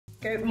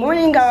Good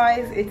morning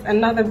guys, it's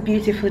another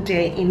beautiful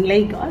day in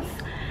Lagos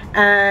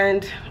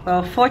and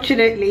well,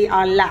 fortunately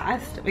our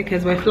last,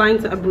 because we're flying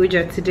to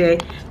Abuja today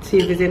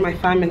to visit my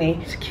family.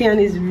 Kian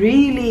is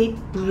really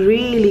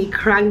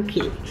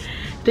cranky.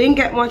 Didn't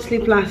get much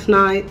sleep last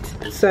night,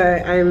 so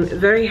I'm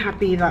very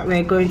happy that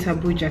we're going to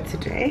Abuja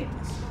today,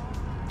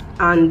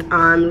 and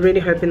I'm really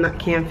hoping that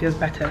Kian feels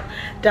better.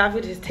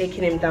 David is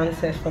taking him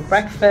downstairs for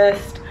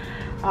breakfast.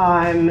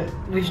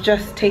 We've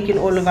just taken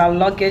all of our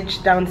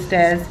luggage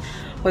downstairs.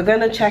 We're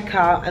gonna check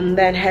out and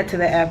then head to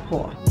the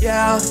airport.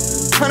 Yeah,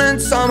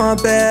 hundreds on my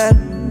bed,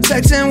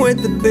 texting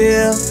with the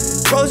bill,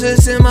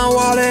 roses in my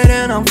wallet,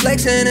 and I'm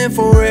flexing it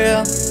for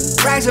real.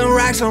 Racks on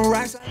racks on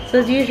racks.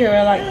 So as usual,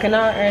 we're like an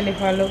hour early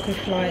for our local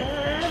flight,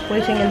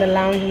 waiting in the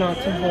lounge now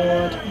to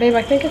board. Babe,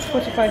 I think it's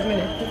 45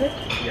 minutes, is it?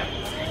 Yeah.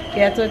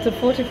 Yeah, so it's a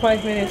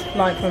 45 minutes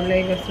flight from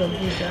Lagos to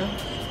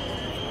Abuja.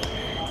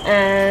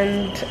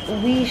 And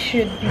we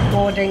should be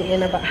boarding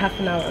in about half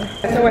an hour.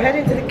 So we're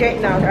heading to the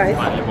gate now, guys.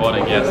 Finally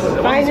boarding, yes.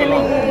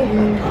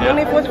 Finally,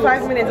 only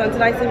 45 minutes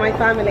until I see my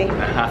family.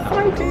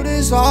 I do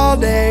this all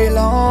day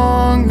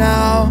long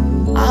now.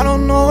 I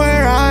don't know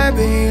where I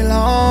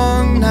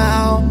belong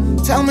now.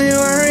 Tell me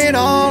where it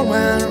all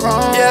went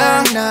wrong.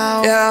 Yeah,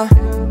 now. Yeah.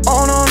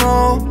 Oh no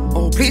no.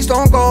 Oh please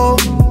don't go.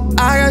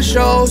 I got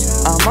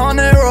shows. I'm on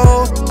the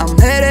road. I'm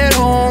headed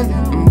home.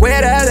 I'm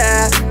where that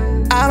at?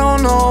 I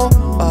don't know.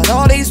 But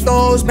all these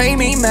flows make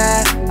me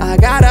mad. I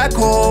got a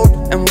cold,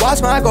 and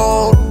what's my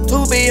goal?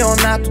 To be or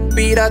not to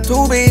be, that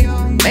to be.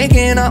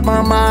 Making up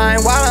my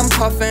mind while I'm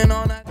puffing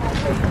on that.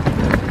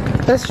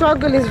 The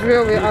struggle is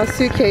real with our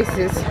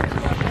suitcases.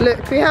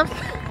 Look, we have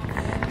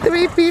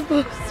 3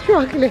 people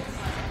struggling.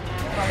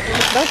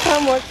 That's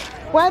how much.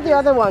 Where are the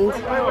other ones?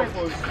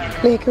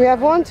 Look, we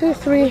have 1, 2,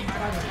 3,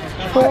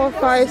 4,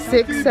 5,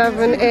 6,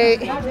 7,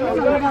 8.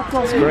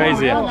 It's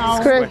crazy. It's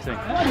crazy.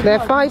 They're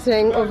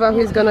fighting over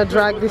who's gonna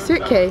drag the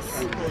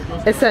suitcase,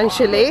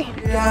 essentially.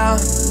 Yeah,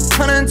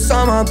 hundreds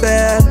on my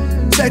bed,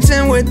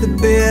 texting with the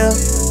bill,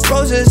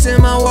 roses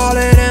in my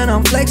wallet, and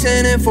I'm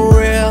flexing it for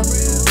real.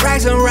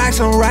 Racks on racks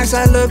on racks,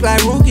 I look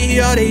like rookie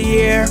of the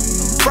year.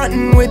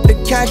 Frontin' with the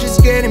cash, it's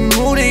getting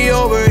moody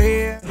over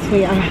here.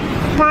 We are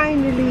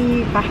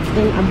finally back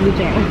in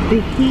Abuja.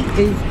 The heat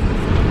is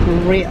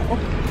real.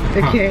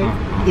 Okay,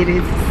 it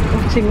is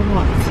scorching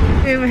hot.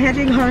 We're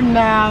heading home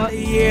now.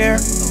 Yeah,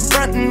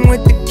 frontin'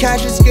 with the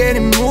cash, it's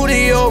getting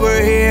moody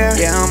over here.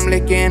 Yeah, I'm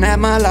licking at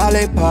my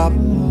lollipop,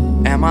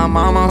 and my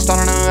mama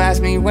starting to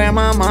ask me where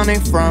my money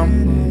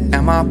from.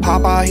 And my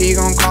papa, he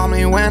gon' call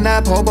me when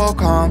that popo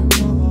come.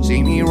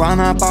 See me run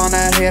up on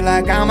that hill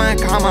like I'm at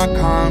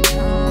Comic-Con.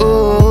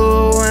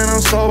 Ooh, when I'm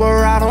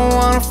sober, I don't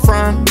wanna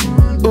front.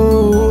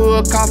 Ooh,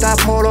 I caught that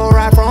polo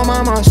right from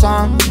Mama's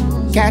son.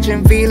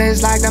 Catching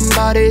feelings like them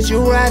buddies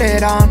you read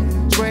it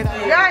on. Straight up.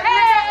 Guys,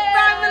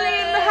 family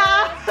in the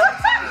house.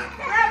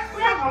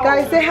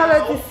 Guys, say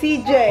hello to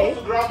CJ.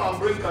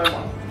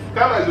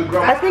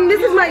 I think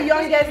this is my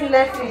youngest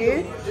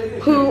nephew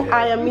who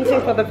I am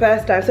meeting for the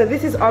first time. So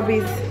this is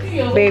Obi's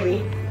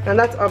baby. And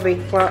that's Obi.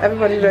 Well,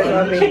 everybody knows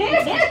Obi.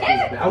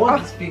 I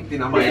want to speak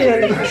in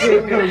American.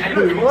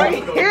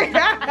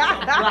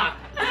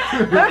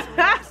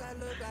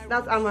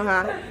 That's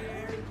Amaha.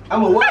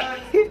 I'm a what?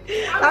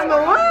 I'm a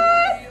what?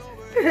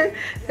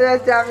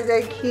 That's David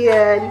and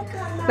Kian.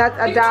 That's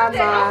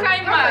Adanna.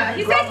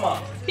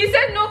 He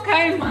said no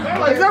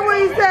kaima. Is that what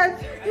he said?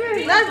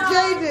 That's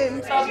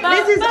Jaden.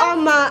 This is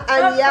Amma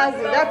and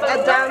Yazi. That's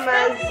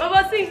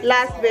Adama's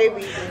last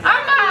baby.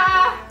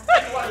 Amma!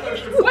 What did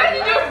you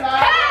say?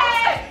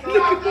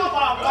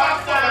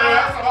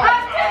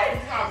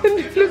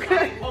 Look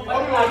at it.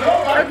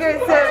 Okay,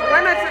 so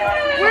when I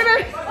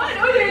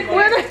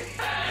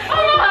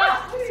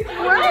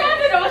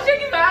was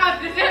shaking my ass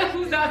to say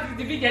whose ass is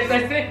the biggest.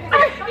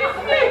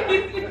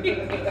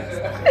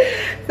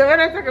 So when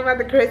I talk about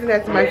the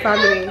craziness of my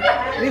family,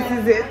 this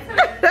is it.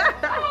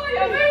 Oh,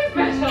 you're very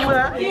special.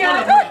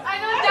 Yeah, I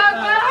know that.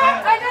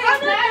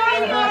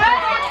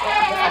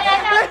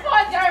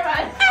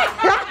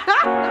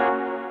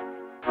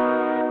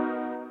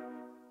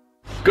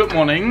 Good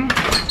morning.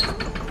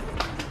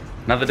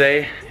 Another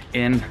day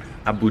in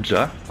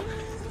Abuja.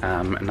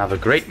 Another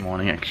great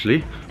morning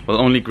actually. Well,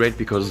 only great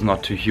because it's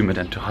not too humid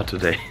and too hot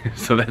today.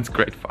 So that's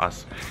great for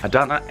us.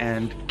 Adanna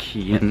and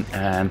Kian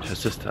and her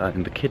sister are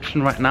in the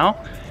kitchen right now,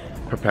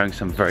 preparing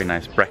some very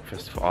nice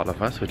breakfast for all of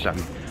us, which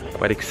I'm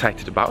quite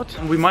excited about.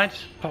 We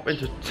might pop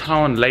into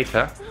town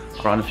later,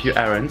 run a few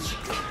errands.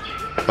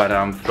 But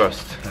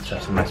first, let's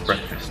have some nice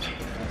breakfast.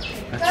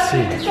 Let's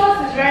see.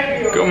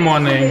 Good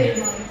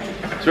morning.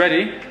 It's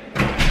ready?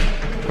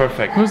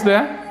 Perfect. Who's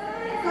there?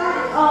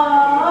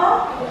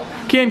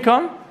 Kian,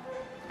 come.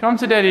 Come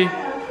to daddy.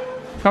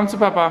 Come to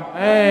papa.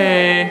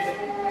 Hey.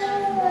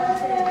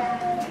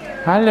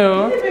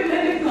 Hello.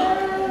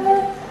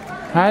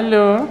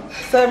 Hello.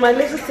 So my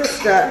little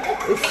sister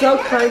is so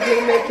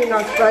kindly making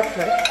us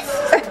breakfast.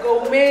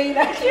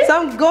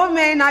 Some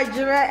gourmet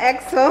Nigerian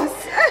egg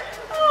sauce.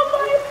 Oh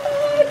my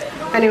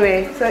God.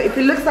 Anyway, so if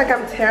it looks like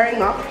I'm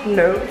tearing up,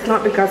 no, it's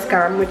not because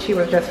Karamuchi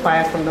was just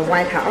fired from the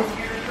White House.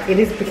 It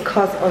is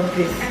because of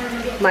this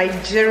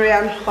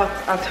Nigerian hot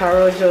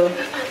atarojo.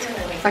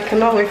 I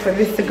cannot wait for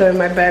this to go in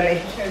my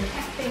belly.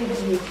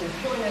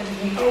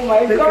 Oh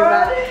my God. Look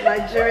at that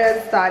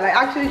Nigerian style. I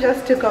actually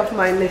just took off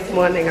mine this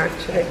morning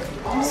actually.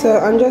 So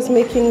I'm just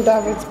making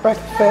David's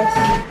breakfast.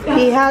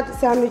 He had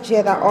sandwich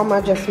here that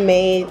Oma just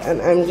made,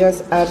 and I'm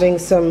just adding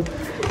some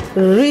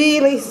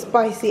really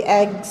spicy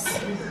eggs.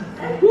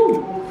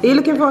 Are you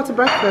looking forward to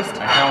breakfast?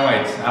 I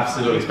can't wait,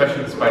 absolutely,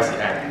 especially the spicy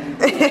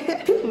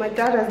egg. My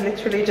dad has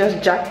literally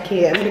just jacked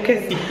Kian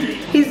because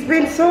he's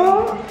been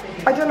so,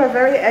 I don't know,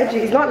 very edgy.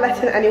 He's not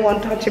letting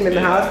anyone touch him in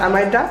the house, and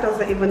my dad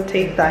doesn't even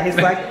take that. He's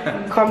like,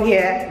 come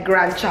here,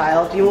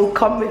 grandchild, you will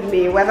come with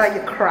me whether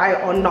you cry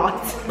or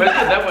not. But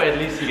that way at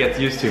least he gets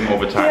used to him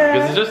over time. Yeah.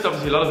 Because it's just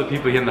obviously a lot of the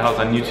people here in the house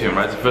are new to him,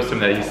 right? It's the first time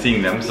that he's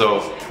seeing them,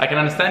 so I can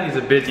understand he's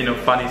a bit, you know,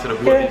 funny, sort of,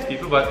 who are these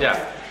people, but yeah.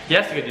 He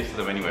has to get used to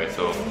them anyway,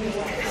 so.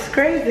 It's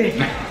crazy.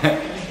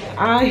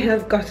 I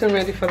have gotten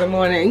ready for the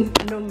morning.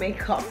 No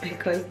makeup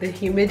because the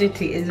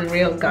humidity is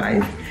real,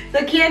 guys. So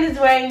Kian is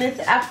wearing this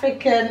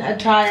African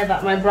attire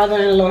that my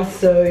brother-in-law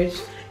sewed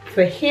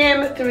for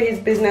him through his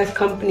business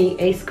company,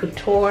 Ace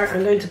Couture.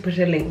 I'm going to put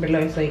a link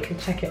below so you can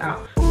check it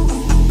out.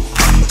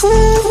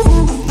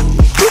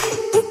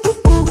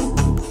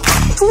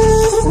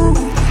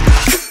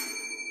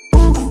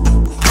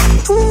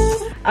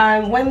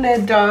 When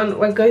they're done,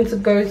 we're going to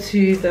go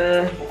to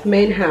the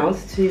main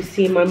house to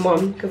see my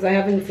mom because I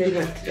haven't seen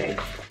her today.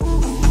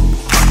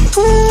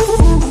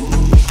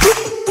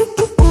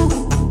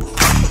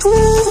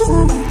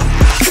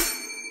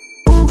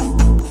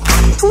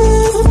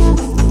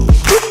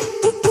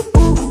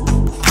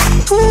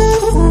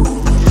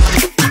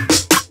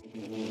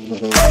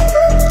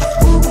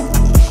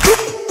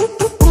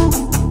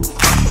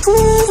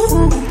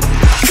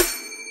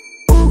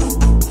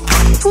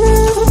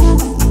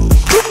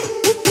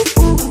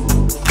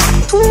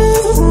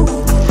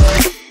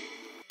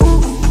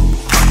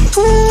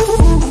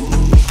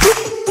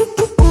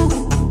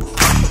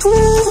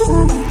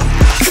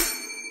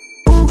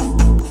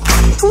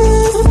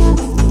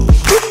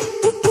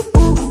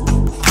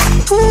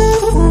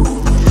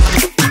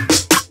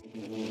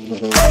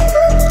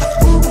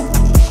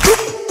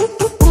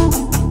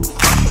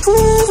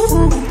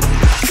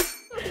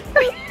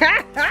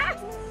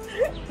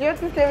 You have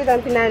to stay with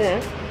Auntie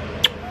Nana.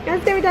 You want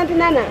to stay with Auntie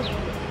Nana?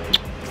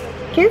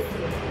 Kiss?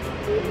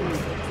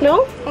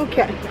 No?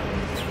 Okay.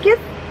 Kiss.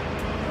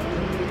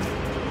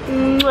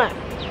 Mwah.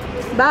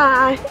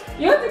 Bye.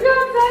 You want to go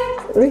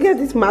outside? Look at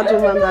this macho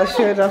man that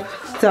showed up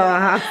to our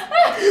house.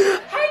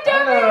 Hi,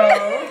 David.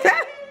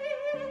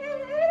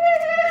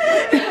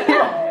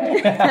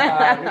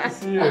 Good to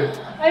see you. I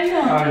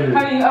know. How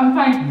are you? I'm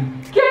fine.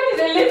 Ken is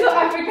a little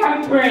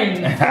African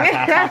brain.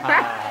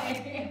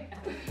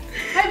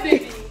 Hi,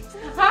 baby.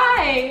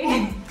 Hi.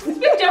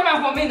 Speak German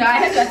for me now. I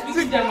heard you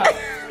speak German.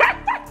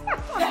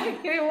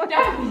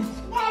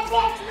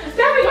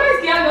 David, why is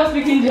Kian not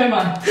speaking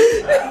German?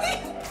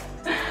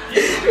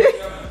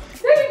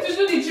 Tell him to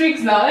do the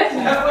tricks now. Let's do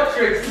What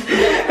tricks?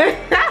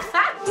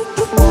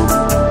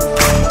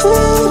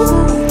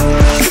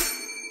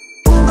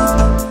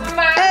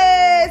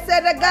 Hey,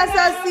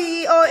 Sadagasa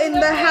CEO in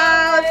the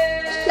house.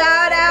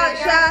 Shout out,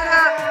 shout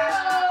out.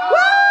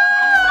 Woo!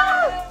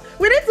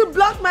 We need to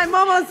block my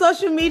mom on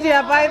social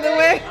media, by the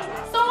way.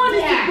 Someone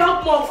needs to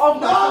block mom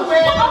of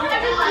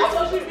everyone on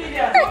social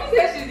media. Mommy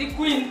says she's the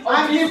queen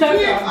of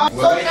Instagram.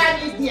 Social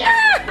media.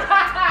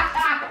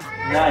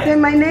 Say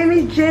my name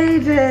is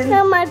Jaden.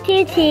 I'm a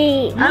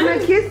kitty. I'm a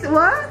kiss.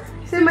 What?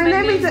 Say my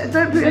name is.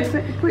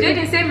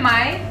 Jaden, say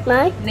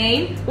my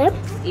name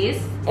is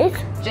It's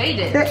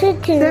Jaden.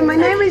 kitty. Say my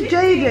name is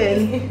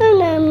Jaden.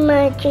 I'm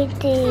a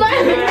kitty.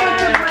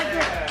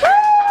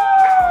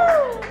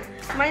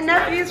 My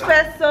nephew's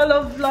first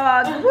solo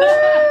vlog.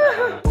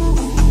 Woo!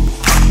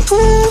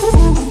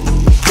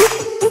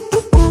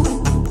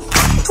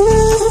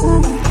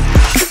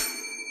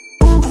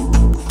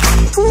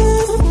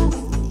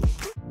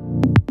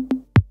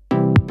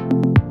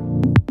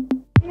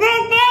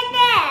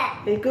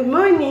 Hey, good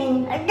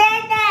morning.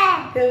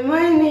 Good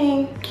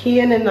morning.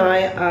 Kian and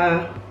I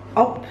are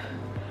up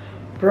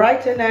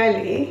bright and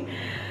early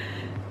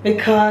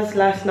because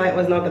last night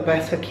was not the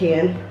best for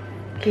Kian.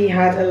 He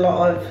had a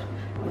lot of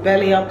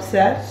belly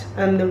upset,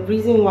 and the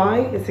reason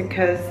why is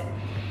because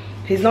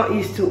he's not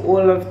used to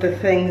all of the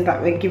things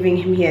that we're giving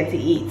him here to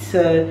eat,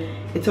 so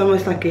it's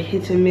almost like a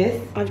hit and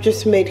miss. I've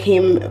just made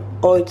him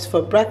oats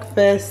for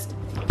breakfast.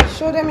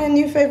 Show them your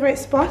new favorite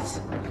spot.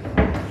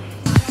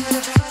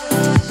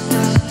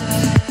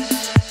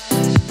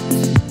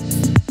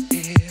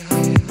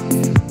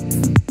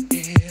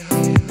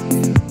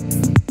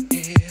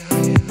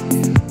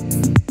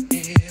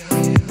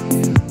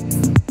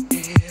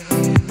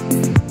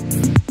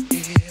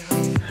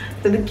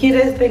 So the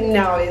cutest thing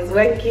now is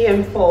when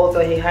Kian falls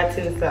or he hurts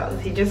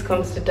himself, he just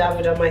comes to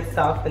David and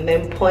myself and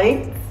then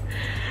points,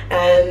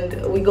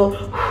 and we go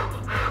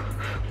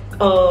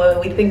oh,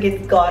 we think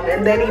it's gone,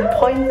 and then he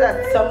points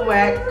at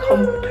somewhere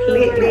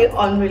completely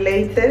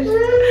unrelated,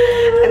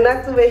 and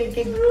that's the way he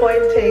keeps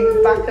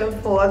pointing back and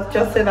forth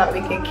just so that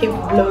we can keep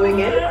blowing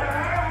it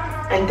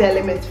and tell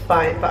him it's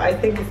fine. But I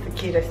think it's the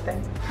cutest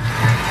thing.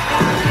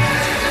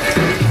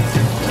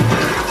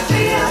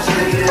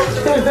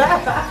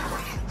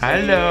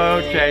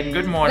 Hello, Jane.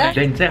 Good morning.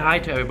 Jane, say hi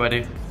to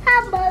everybody.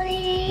 Hi,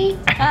 buddy.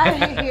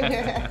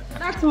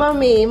 That's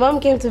mommy. Mom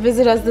came to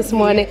visit us this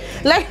morning.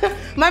 Like,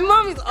 my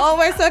mom is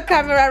always so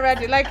camera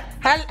ready. Like,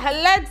 her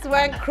legs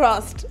weren't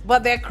crossed,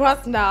 but they're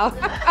crossed now.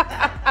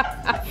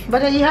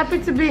 But are you happy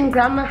to be in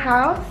grandma's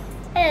house?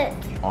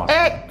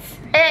 Awesome.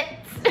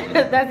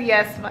 That's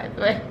yes, by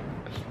the way.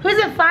 Who's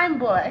a fine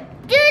boy?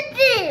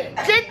 Judy.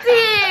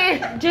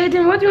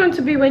 Jaden, what do you want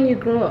to be when you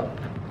grow up?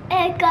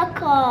 A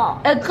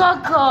coco. A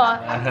coco.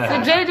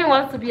 So Jaden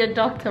wants to be a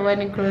doctor when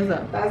he grows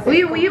up.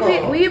 Will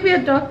you be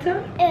a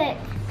doctor?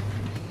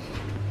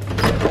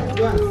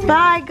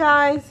 Bye,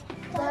 guys.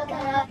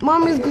 Bye-bye.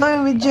 Mom is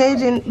going with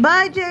Jaden.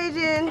 Bye,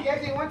 Jaden.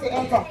 Yes, you want to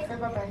enter.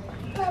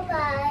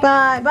 Bye-bye.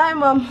 Bye. Bye,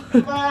 Mom.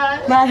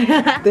 Bye.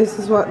 Bye. This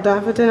is what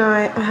David and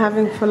I are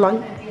having for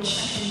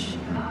lunch.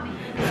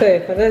 So,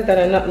 for those that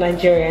are not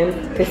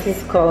Nigerian, this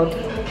is called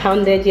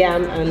pounded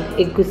yam and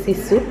egusi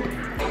soup.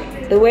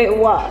 The way it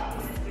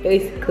works,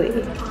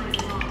 basically,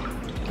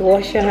 you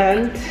wash your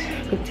hand,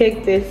 you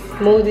take this,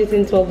 mold it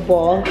into a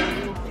ball,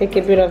 take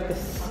a bit of the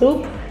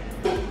soup.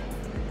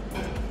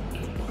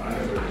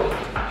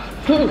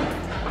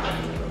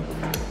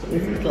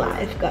 This is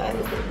life, guys.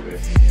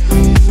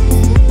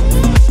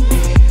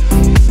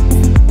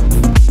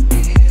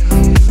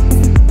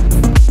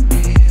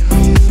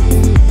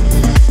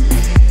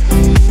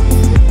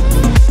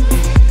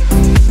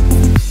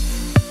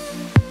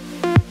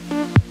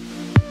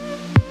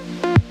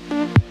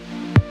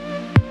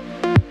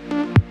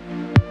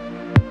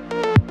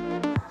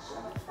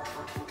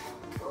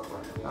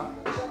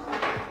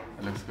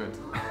 It looks good.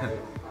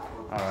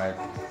 Alright,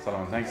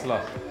 Solomon, thanks a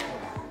lot.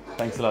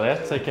 Thanks a lot, yeah?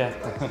 Take care.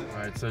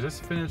 Alright, so I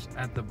just finished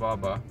at the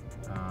barber,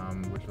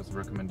 which was a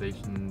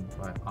recommendation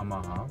by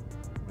Amaha,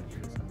 which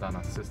is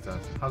Adanna's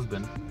sister's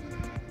husband.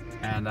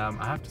 And I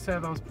have to say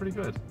that was pretty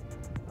good.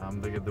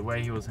 The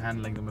way he was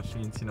handling the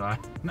machines, you know,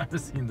 I've never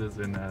seen this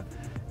in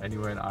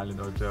anywhere in Ireland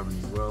or Germany.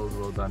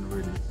 Well done,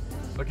 really.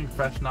 Looking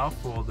fresh now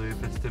for the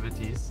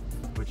festivities,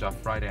 which are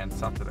Friday and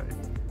Saturday.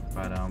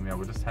 But yeah,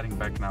 we're just heading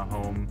back now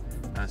home.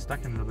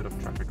 Stuck in a little bit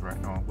of traffic right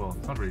now. Well,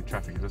 it's not really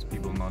traffic, it's just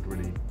people not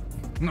really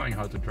knowing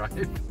how to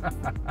drive.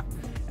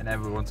 And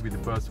everyone wants to be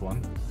the first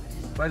one.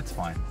 But it's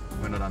fine,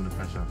 we're not under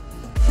pressure.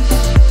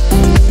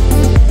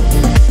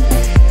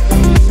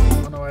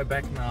 On our way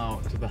back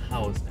now to the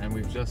house, and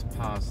we've just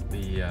passed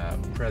the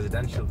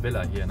presidential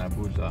villa here in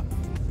Abuja.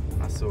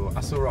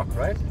 Aso Rock,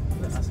 right?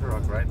 Aso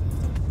Rock, right?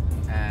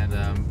 And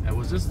it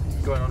was just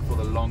going on for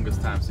the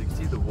longest time. So you can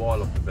see the wall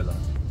of the villa.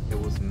 It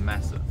was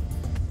massive.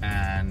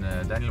 And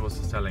Daniel was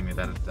just telling me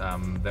that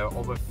there are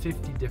over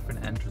 50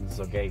 different entrances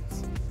or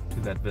gates to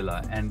that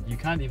villa, and you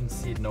can't even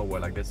see it nowhere.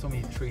 Like, there's so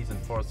many trees and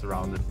forests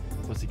around it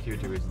for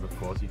security reasons, of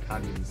course. You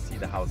can't even see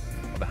the house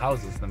or the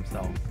houses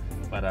themselves.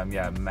 But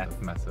yeah,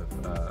 massive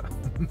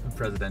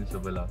presidential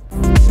villa.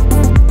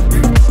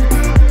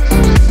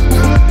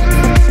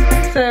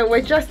 So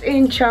we're just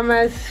in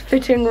Chama's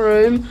fitting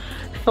room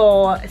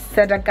for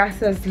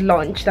Sedagasa's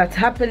launch that's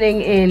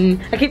happening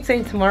in, I keep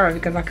saying tomorrow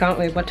because I can't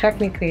wait, but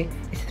technically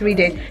it's 3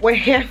 days. We're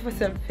here for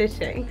some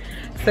fitting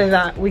so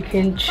that we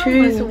can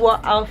choose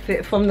what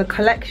outfit from the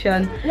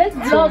collection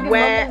to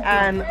wear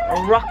and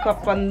rock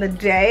up on the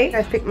day.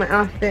 I picked my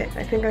outfit.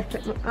 I think I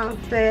picked my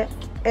outfit.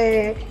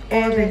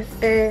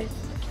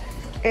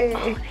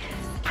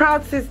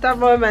 Proud sister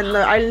moment.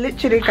 Look, I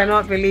literally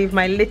cannot believe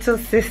my little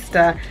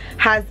sister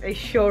has a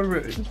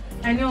showroom.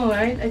 I know,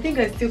 right? I think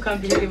I still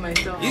can't believe it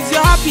myself. It's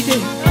your happy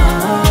day.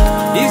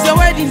 It's your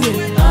wedding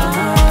day.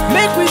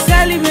 Make we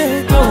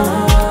celebrate.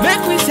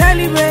 Make we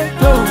celebrate.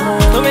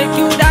 To make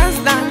you dance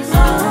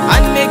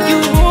and make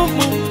you move.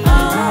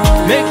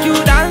 Make you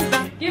dance.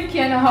 Give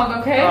Kian a hug,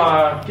 okay?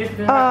 Give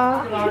me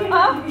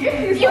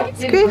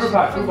group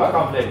hug,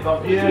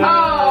 come here.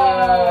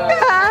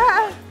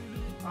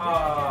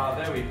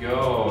 There we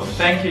go.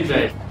 Thank you,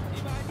 Jay.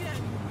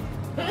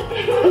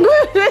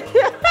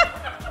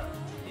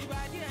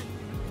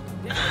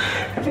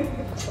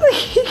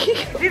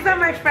 These are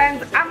my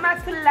friends,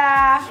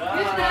 Amatullah.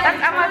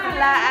 That's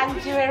Amatullah and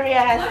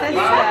Juria, her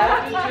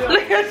sister.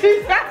 Look at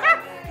this.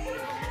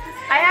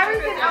 I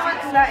haven't seen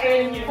Amatullah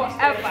in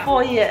forever.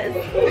 4 years.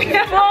 4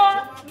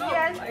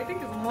 years. I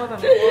think it's more than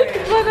 4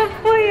 years. More than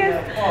 4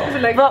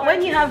 years. But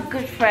when you have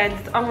good friends,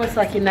 it's almost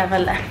like you never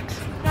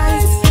left.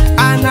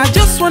 And I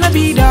just wanna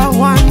be the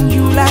one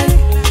you like.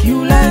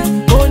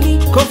 Boni,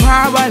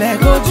 Kopawale,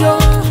 Gojo.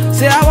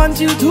 Say I want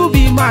you to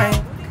be mine.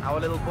 Our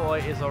little boy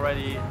is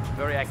already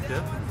very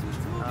active.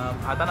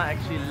 Adanna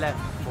actually left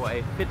for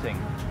a fitting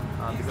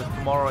because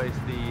tomorrow is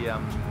the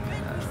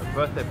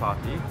birthday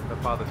party, her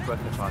father's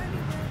birthday party.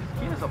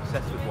 He is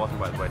obsessed with water,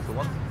 by the way. So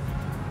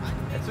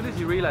as soon as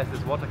you realize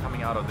there's water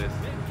coming out of this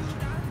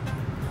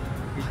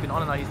He's been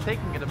on and on. He's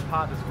taking it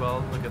apart as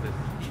well. Look at this.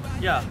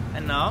 Yeah,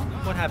 and now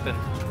what happened?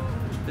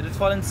 Did it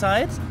fall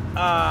inside?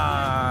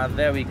 Ah,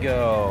 there we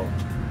go.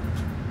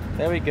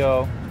 There we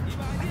go.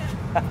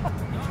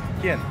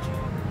 Kian,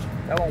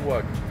 that won't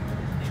work.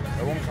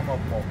 That won't come off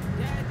more.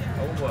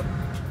 That won't work.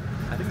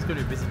 I think he's going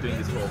to be busy doing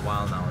this for a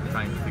while now,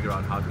 trying to figure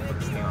out how to put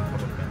this thing on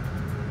top of him.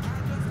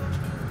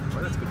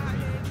 Well, that's good for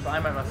me. So I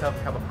made myself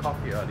a cup of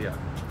coffee earlier,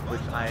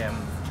 which I am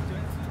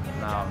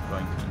now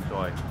going to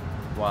enjoy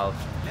while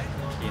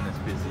Kian is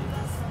busy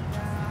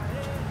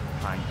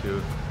trying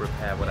to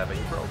repair whatever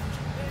he broke.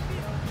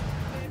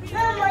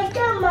 Mama,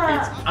 camera.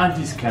 It's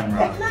Auntie's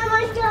camera. Mama,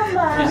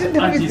 camera. It's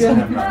Auntie's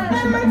camera.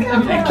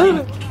 Mama,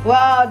 camera.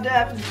 Wow,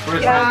 that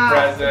Christmas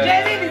present.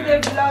 David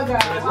is a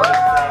vlogger.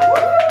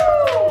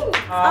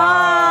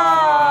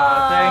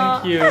 Oh,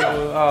 thank you.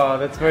 Oh,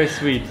 that's very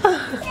sweet.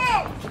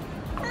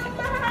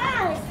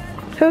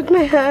 Hold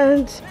my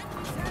hand.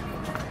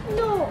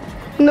 No.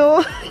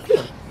 No.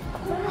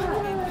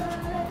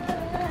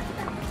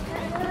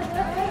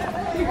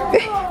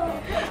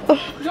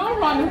 Don't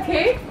run,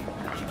 okay?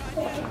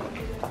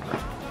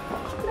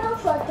 No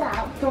photo.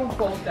 Don't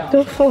fall down.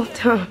 Don't fall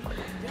down.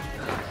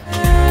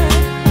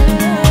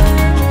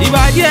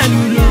 Ìbàdí ẹ̀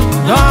lùlù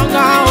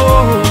lọ́gán o.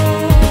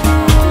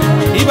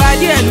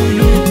 Ìbàdí ẹ̀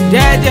lùlù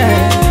jẹ́jẹ́.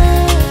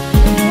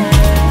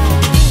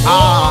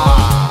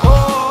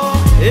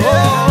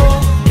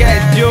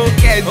 Kẹjọ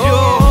kẹjọ,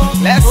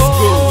 let's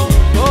go,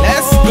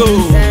 let's go.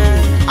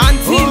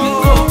 Aunty mi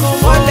kò kó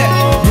mọ́lẹ̀,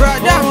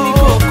 brother mi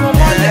kò kó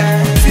mọ́lẹ̀,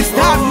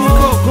 sister mi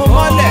kò kó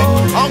mọ́lẹ̀,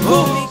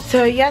 uncle mi. So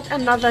yet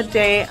another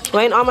day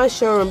we're in Ama's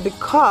showroom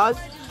because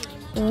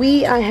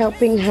we are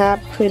helping her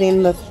put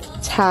in the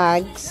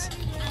tags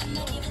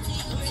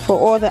for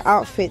all the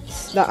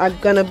outfits that are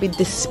gonna be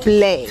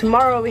displayed.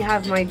 Tomorrow we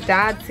have my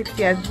dad's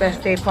 60th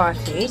birthday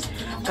party,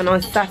 and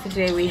on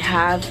Saturday we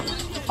have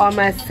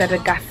Ama's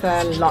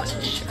Sedagasa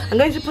lunch. I'm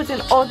going to put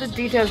in all the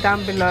details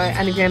down below,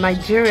 and if you're in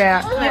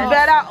Nigeria, you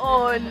better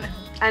own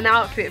an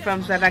outfit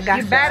from Sedagasa.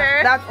 You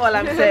better. That's all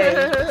I'm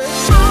saying.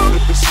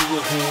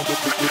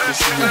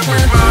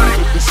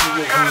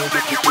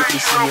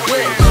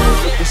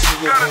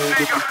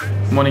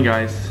 Morning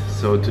guys,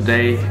 so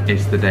today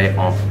is the day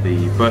of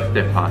the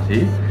birthday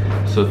party,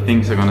 so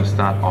things are gonna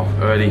start off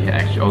early here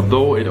actually,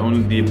 although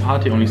the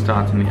party only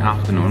starts in the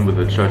afternoon with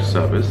the church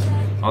service.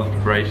 All the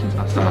preparations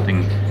are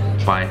starting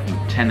by I think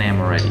 10 AM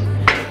already.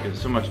 There's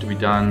so much to be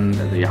done,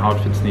 the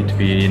outfits need to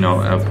be, you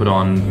know, put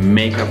on,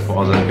 makeup for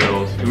all the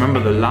girls. Remember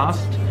the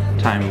last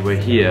time we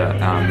were here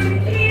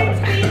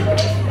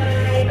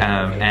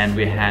and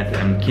we had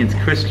Kian's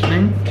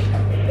christening.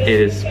 It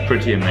is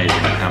pretty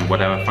amazing,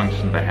 whatever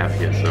function they have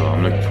here, so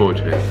I'm looking forward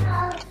to it.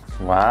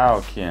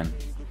 Wow, Kian.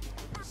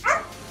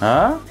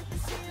 Huh?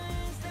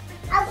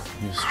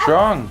 You're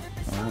strong.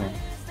 Oh.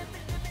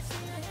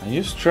 Are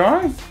you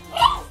strong?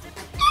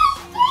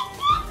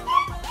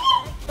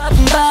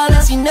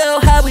 You know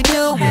how we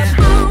do.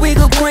 We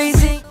go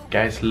crazy.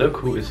 Guys, look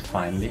who is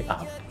finally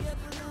up.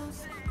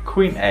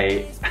 Queen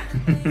A.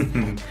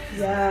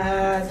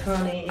 Yes,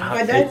 honey.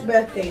 My dad's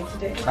birthday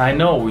today. I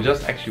know, we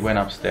just actually went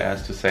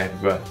upstairs to say happy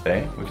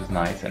birthday, which is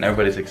nice, and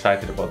everybody's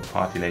excited about the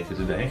party later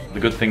today. The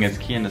good thing is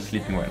Kian is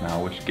sleeping right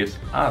now, which gives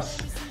us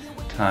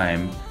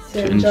time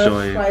to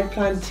enjoy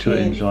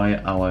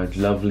our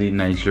lovely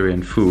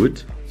Nigerian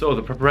food. So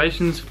the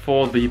preparations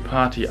for the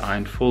party are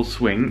in full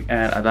swing,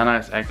 and Adanna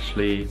is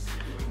actually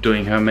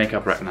doing her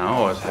makeup right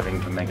now, or is having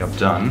her makeup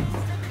done.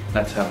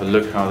 Let's have a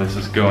look how this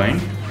is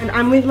going. And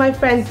I'm with my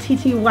friend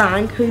Titi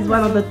Wang, who is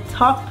one of the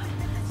top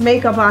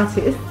makeup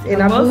artists in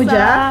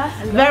Abuja.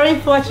 Very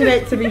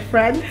fortunate to be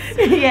friends.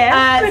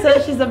 Yes. So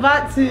she's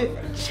about to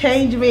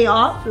change me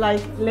up,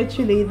 like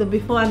literally the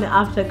before and the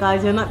after,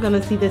 guys. You're not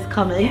gonna see this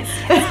coming.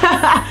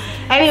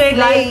 Anyway,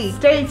 guys,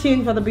 stay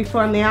tuned for the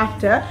before and the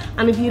after.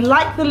 And if you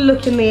like the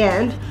look in the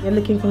end, you're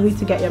looking for who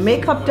to get your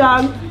makeup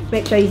done,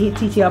 make sure you hit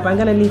Titi up. I'm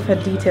gonna leave her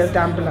details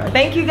down below.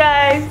 Thank you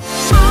guys. In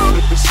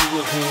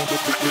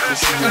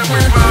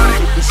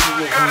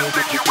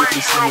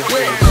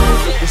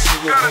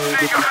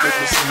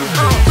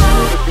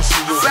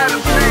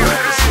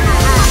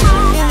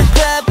the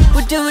club,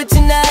 we'll do it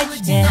tonight.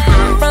 Yeah.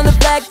 From the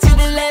back to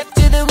the left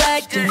to the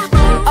right.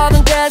 Yeah. All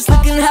the girls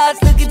looking hot,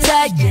 looking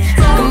tight. Yeah.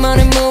 Come on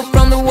and move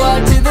from the wall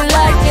to the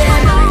light.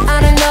 Yeah. I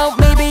don't know,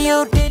 maybe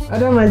you did.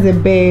 Adanna is a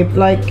babe.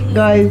 Like,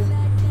 guys,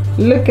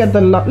 look at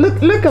the lot.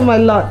 Look at my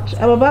lunch.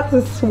 I'm about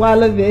to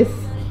swallow this,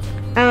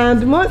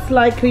 and most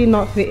likely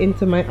not fit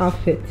into my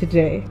outfit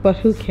today, but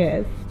who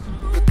cares?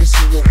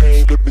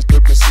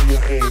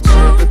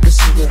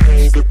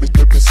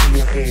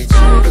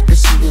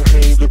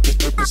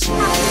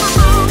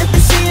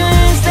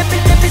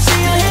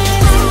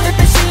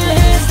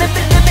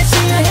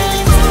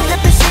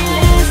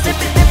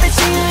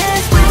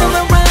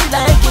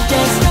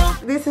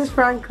 This is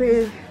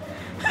frankly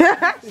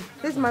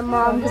this is my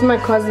mom. This is my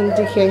cousin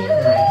DK.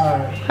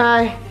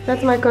 Hi,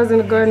 that's my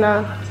cousin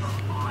Gona.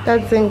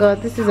 That's Zingo.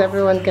 This is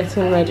everyone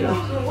getting ready,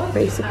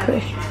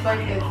 basically.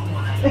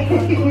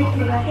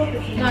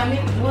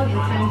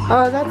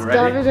 Oh, that's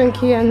David and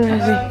Kian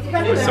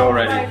ready. We're so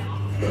ready.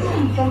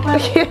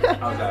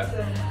 How's that?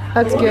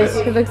 That's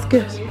good. It looks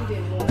good.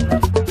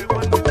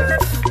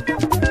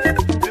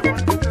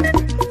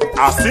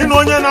 Asino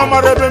onye na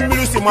mara ebe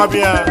mmiri si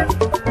mabia.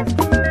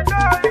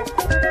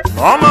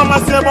 O ma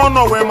masị ebe ọ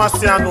nọ wee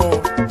masị anụ.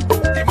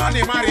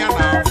 Imani Maria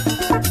now.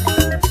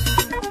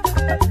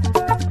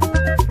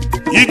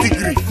 E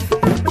degree.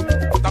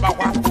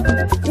 Tabakwa.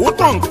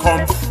 Uton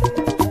kom.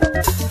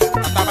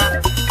 Taba.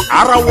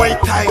 Ara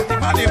white tie.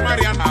 Imani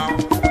Maria now.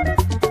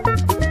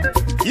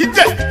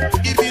 Ite.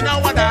 Ibina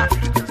wada.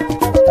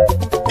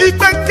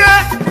 Ipenke.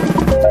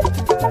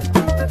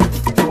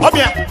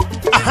 Obia.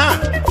 Aha.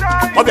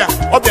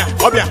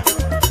 Obia.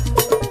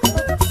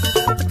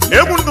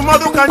 Ebu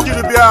ndụmọdụ ka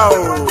njiri bịa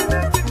o.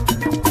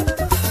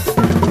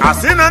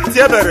 Asị na ntị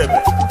eberebe.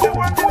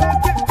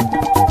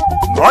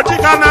 N'ọjị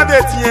ka na-ada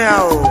etinye ya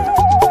o.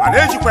 Mana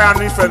ejikwa ya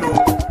n'ife nụ.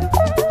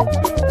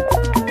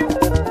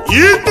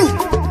 Idu.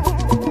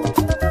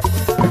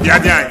 Bịa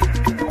dị anyị.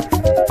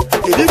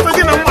 Kedu ife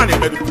gị na mma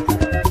na-emedu?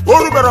 O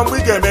rubere mgbe ị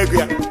ga-eme ego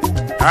ya.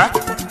 Ha?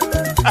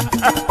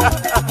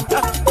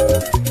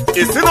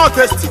 Isi na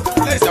otesti.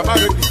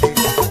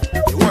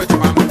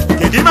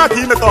 Kedu ime aka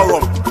imeta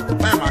ọghọm?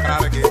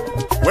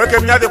 Weke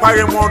m ya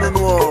dịkwaghị m ọnụ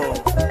n'ụọ.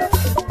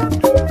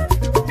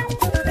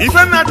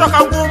 Ife na-achọ ka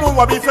ngwa ụmụ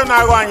ngwa bụ ife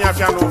na-aghọ anyị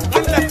afịanụ.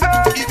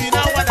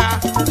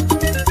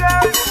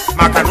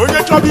 Maka na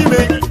onye chọba ime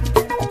enyi,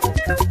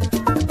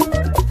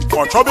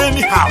 ọ chọba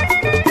enyi ha.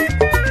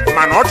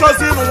 Mana ọ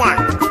chọzi ịnụ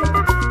nwaanyị,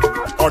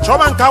 ọ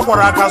chọba nke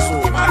akwọrọ aka so.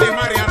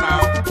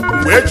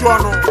 Wee jụọ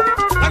ọnụ.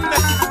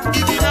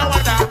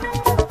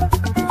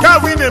 Nke a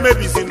bụ ị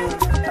na-emebizinụ.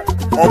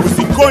 Ọ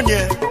bụzi nke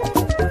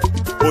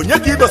onye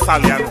ka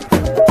idosali ya nụ.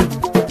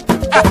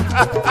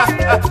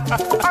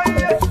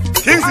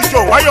 Kings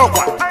Show, why you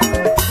kwa?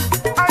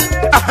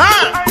 Aha!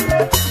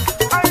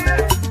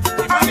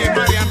 Imani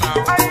Maria now.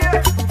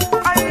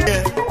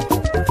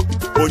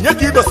 Onye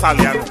ka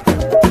idosali ya nụ.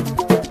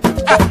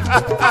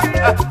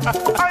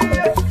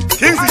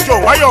 Kings Show,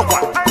 why you kwa?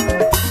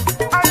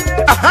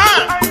 Aha!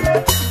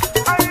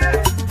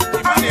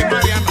 Imani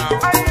Maria now.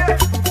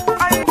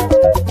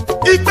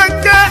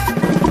 Ipenke.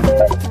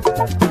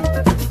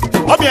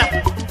 Obia.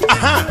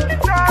 Aha.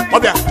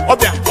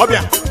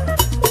 Obia.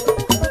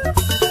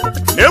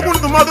 Ebu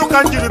ndụmọdụ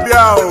ka njiri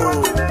bịa o.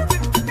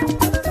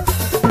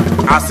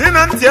 Asị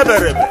na ntị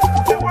eberebe.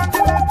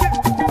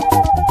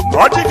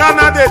 N'ọjị ka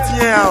na-ada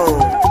etinye ya o.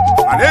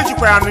 Mana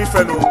ejikwa ya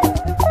n'ife nụ.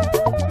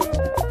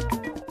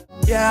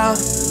 Yeah,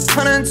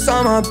 hundreds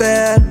on my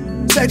bed,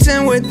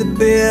 sexing with the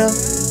bill.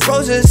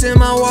 Roses in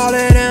my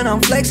wallet and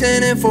I'm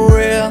flexing it for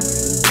real.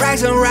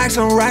 Racks and racks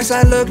and racks,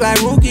 I look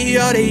like rookie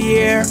of the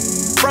year.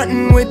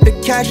 Frontin' with the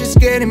cash, it's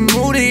getting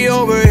moody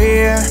over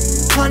here.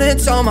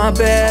 Hundreds on my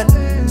bed,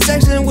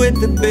 sexing with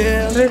the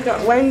bill. Look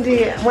at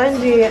Wendy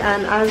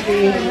and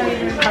Andy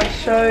have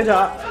showed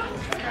up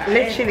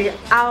literally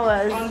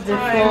hours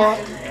before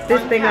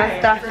this thing has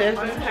started.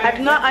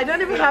 I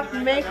don't even have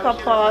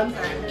makeup on.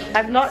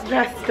 I've not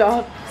dressed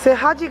up. So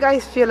how do you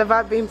guys feel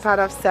about being part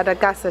of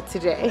Sadagasa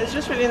today? It's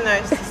just really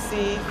nice to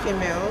see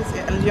females,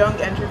 young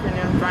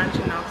entrepreneurs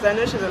branching out. Because I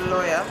know she's a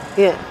lawyer.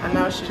 Yeah. And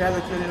now she has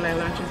a clothing line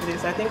launching today.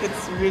 So I think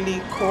it's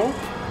really cool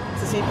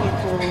to see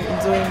people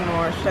doing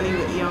more, especially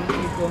with young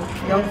people,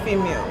 young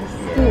females.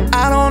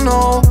 I don't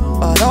know,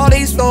 but all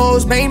these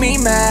flows make me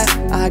mad.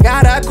 I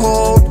got a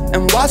cold,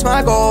 and what's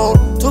my goal?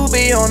 To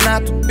be or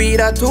not to be,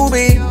 that to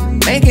be.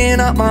 Making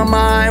up my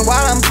mind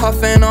while I'm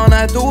puffing on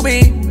that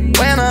doobie.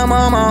 When I'm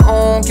on my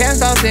own, can't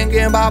stop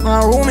thinking about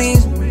my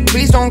roomies.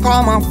 Please don't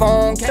call my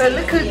phone. So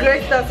look who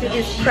graced us with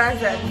his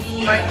present.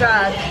 My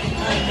dad.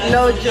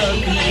 No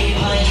joke.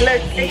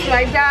 Look, it's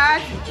my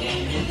dad.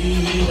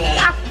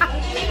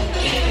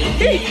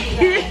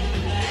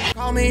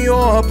 Call me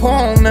your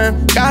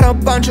opponent. Got a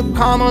bunch of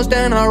commas,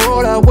 then I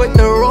roll up with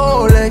the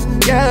Rolex.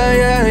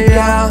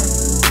 Yeah.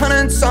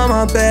 Hundreds on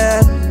my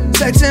bed,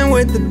 sexing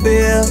with the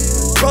bill.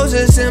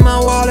 Roses in my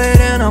wallet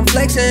and I'm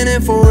flexing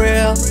it for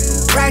real.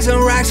 Racks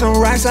and racks and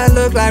racks, I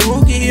look like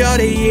rookie of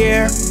the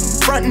year.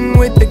 Frontin'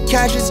 with the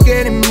cash, it's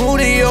getting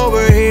moody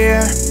over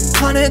here.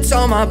 Hundreds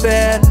on my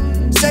bed,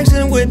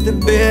 sexing with the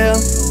bill.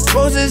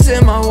 Roses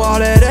in my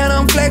wallet and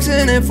I'm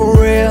flexing it for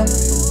real.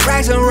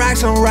 Racks and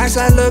racks and racks,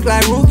 I look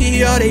like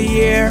rookie of the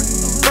year.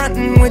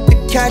 Frontin' with the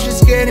cash,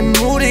 it's getting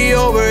moody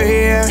over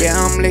here. Yeah,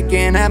 I'm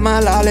licking at my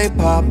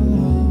lollipop,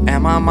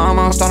 and my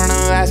mama starting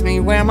to ask me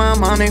where my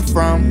money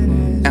from.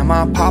 And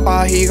my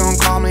papa, he gon'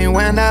 call me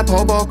when that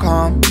popo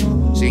come.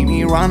 See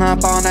me run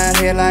up on that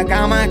hill like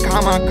I'm at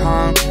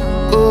Comic-Con.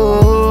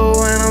 Ooh,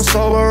 when I'm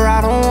sober,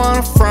 I don't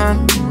wanna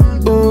front.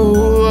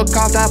 Ooh,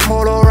 caught that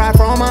polo right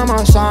from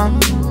my son.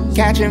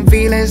 Catching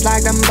feelings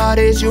like them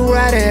buddies you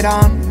read it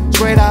on.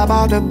 Straight up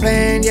out the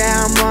plane,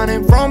 yeah, I'm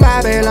running from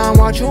Babylon.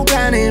 What you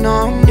planning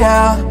on?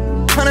 Yeah,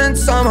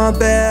 hundreds on my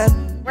bed.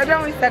 We're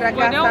done with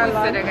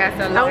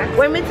Sadagasa.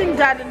 We're meeting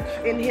Dad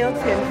in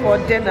Hilton for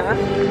dinner.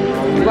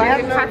 But I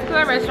have a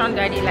particular restaurant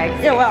Daddy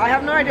likes. Yeah, well, I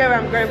have no idea where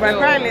I'm going, but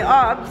apparently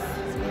Ops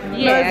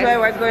knows where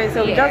we're going,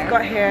 so we just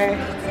got here.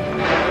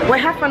 We're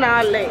half an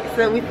hour late,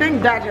 so we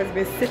think Dad has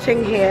been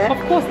sitting here. Of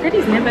course,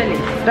 Daddy's never late.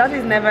 Dad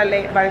is never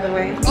late, by the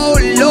way. Oh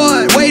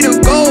Lord, way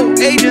to go.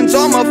 Agents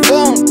on my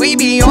phone. We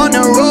be on the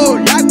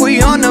road like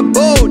we on the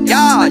boat.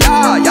 Yeah,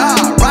 yeah,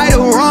 yeah. Right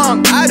or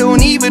wrong, I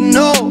don't even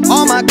know.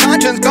 All my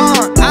conscience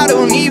gone. I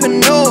don't even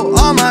know.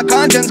 All my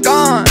conscience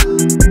gone.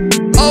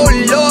 Oh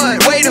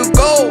Lord, way to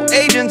go.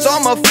 Agents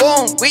on my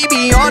phone. We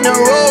be on the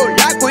road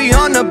like we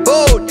on the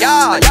boat.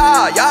 Yeah,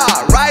 yeah,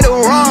 yeah. Right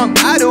or wrong,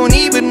 I don't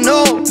even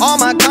know. All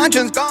my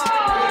conscience gone.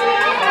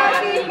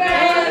 Happy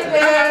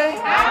birthday.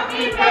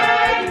 Happy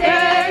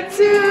birthday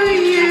to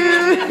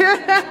you.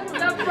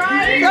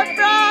 Surprise.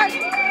 Surprise.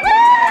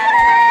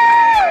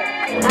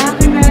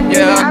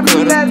 Yeah, I Happy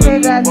could've birthday,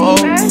 Daddy.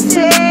 took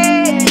Birthday.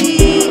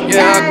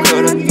 Yeah, I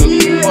could've took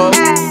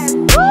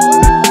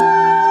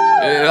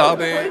Yeah, I'll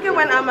be. Look at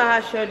when Amma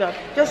has showed up.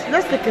 Just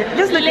look at him.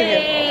 Just look at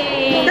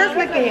him. Just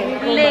look at him.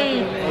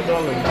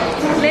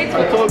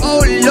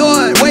 Oh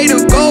Lord, way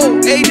to go.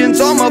 Agents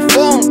on my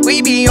phone.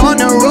 We be on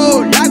the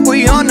road like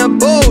we on the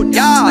boat.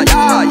 Yeah,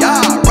 yeah,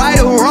 yeah. Right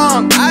or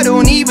wrong, I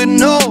don't even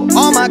know.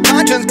 All my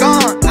conscience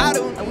gone. I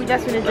don't. We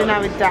just finished dinner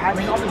with Dad,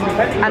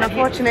 and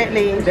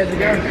unfortunately,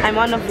 I'm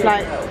on a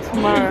flight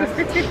tomorrow.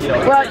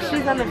 Well,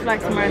 she's on the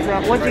flight tomorrow as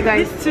well. What do you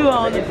guys? These two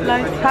are on the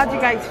flight. How do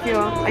you guys feel?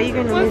 Are you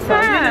going to miss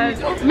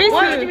us? What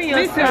do you mean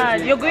you're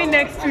sad? You're going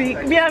next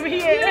week. Me, I'm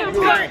here.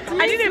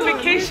 I need a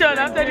vacation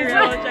after this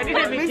lunch. I need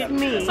a vacation.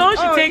 Me. Someone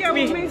should take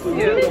me.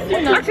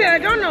 Actually, I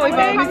don't know if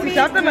I'll miss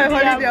you. After my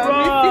holiday,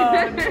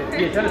 I'll miss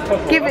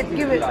you. Give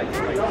it. How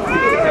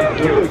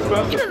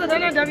does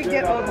AdannaDavid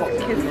get all the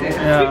kisses?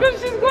 Because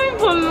she's going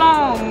for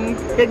long.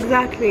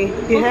 Exactly.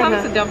 We'll come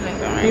to Dublin.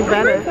 You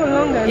better.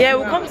 Yeah,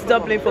 we'll come to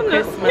Dublin for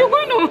Christmas. You're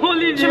going on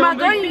holiday. Chima,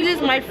 don't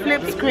use my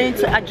flip screen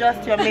to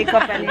adjust your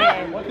makeup and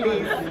hair,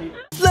 please.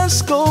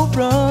 Let's go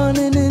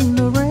running in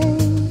the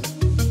rain.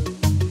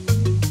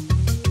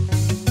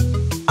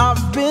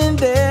 I've been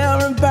there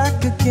and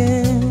back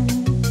again.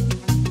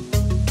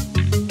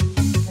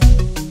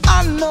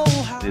 I know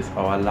how. It is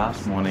our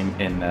last morning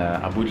in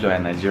Abuja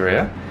in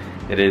Nigeria.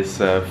 It is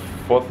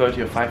 4:30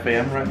 or 5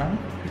 a.m. right now.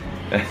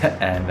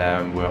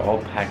 And we're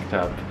all packed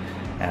up.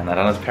 And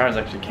Adanna's parents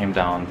actually came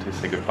down to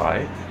say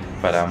goodbye.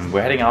 But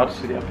we're heading out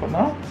to the airport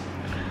now.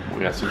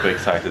 We are super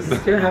excited.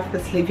 Still have to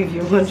sleep if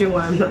you're wondering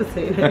why I'm not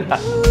saying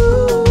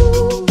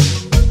anything.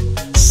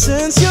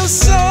 Since your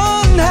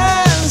sun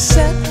has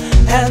set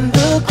and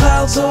the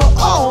clouds are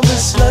all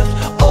that's left,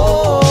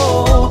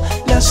 oh,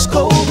 let's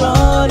go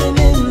running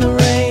in the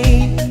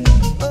rain.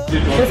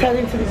 Just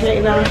heading to the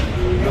gate now.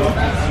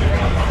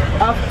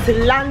 Off to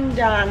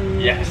London.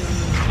 Yes,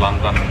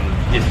 London,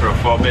 Heathrow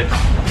for a bit.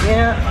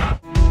 Yeah.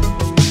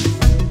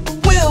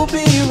 We'll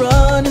be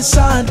running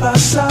side by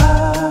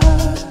side.